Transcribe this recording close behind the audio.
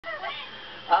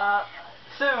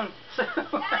Soon. I can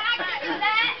do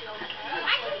that.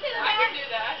 I can do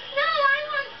that. No, I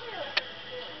want to.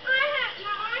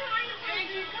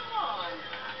 Come on.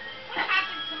 What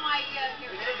happened to my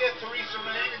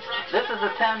This is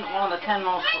one of the 10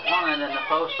 most wanted in the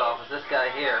post office, this guy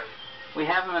here. We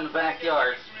have him in the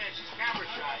backyard.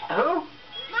 Who? Mommy!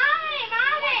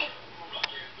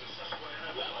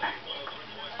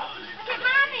 Look at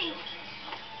Mommy!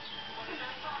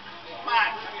 Come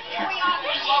on. Here we are.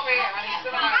 Over here, honey.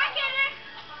 Sit on. I get it.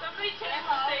 Somebody take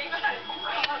the stage.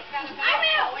 I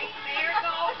will.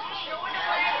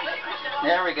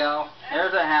 There we go.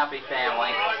 There's a happy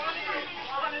family.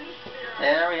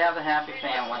 There we have the happy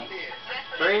family.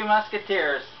 3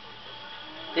 musketeers.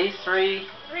 These 3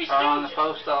 are on the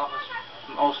post office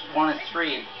most wanted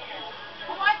 3.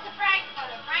 Who wants the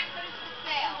Frankfurter? Frankfurter's for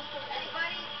sale.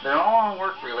 Anybody? They're all on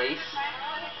work release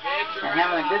and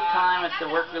having a good time at the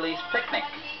work release picnic.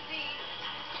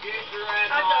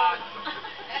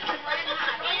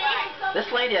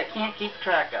 This lady I can't keep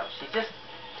track of. She's just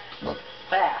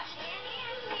fast.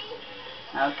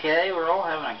 Okay, we're all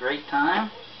having a great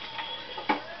time.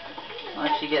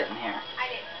 What's she getting here?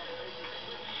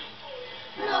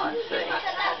 Now let's see.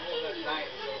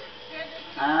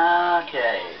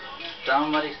 Okay,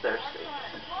 somebody's thirsty.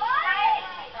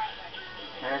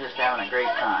 They're just having a great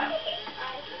time.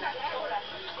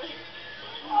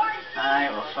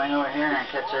 Alright, we'll swing over here and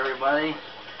catch everybody.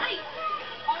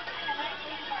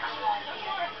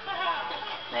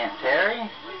 Aunt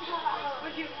Terry,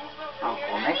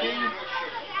 Uncle Mickey,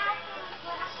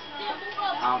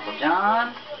 Uncle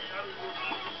John,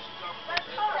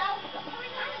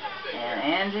 and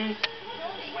Angie.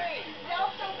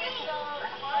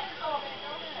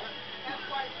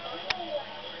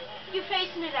 You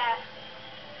facing it at?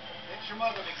 It's your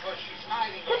mother because she's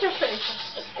hiding. Put your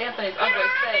face. It's Anthony's ugly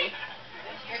face.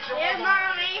 Here's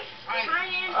Mommy. Hi,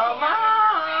 Angie. Oh,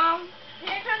 Mom.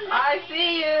 Here comes I Mommy.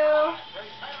 see you.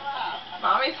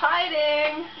 Mommy's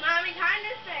hiding. Mommy's hiding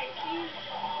her face. She's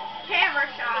camera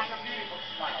shy.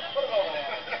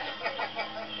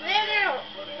 Little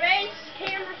face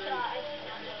camera shy.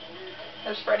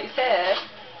 There's Freddie's head.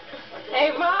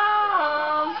 Hey,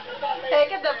 Mom. Hey,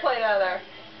 get that plate out of there.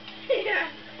 Yeah.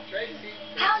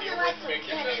 How do you like some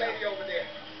lady over there?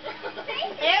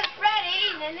 There's Freddie,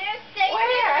 and then there's Stacy.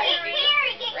 Where? Right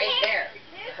there. Right there.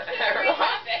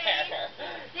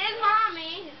 There's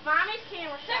Mommy. It's Mommy's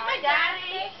camera shy.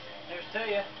 Daddy. There's to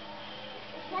you.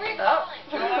 Where are you Oh.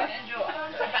 going?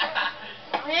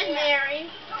 There's Mary.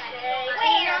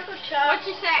 There's Uncle Chuck. What'd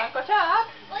you say? Uncle Chuck.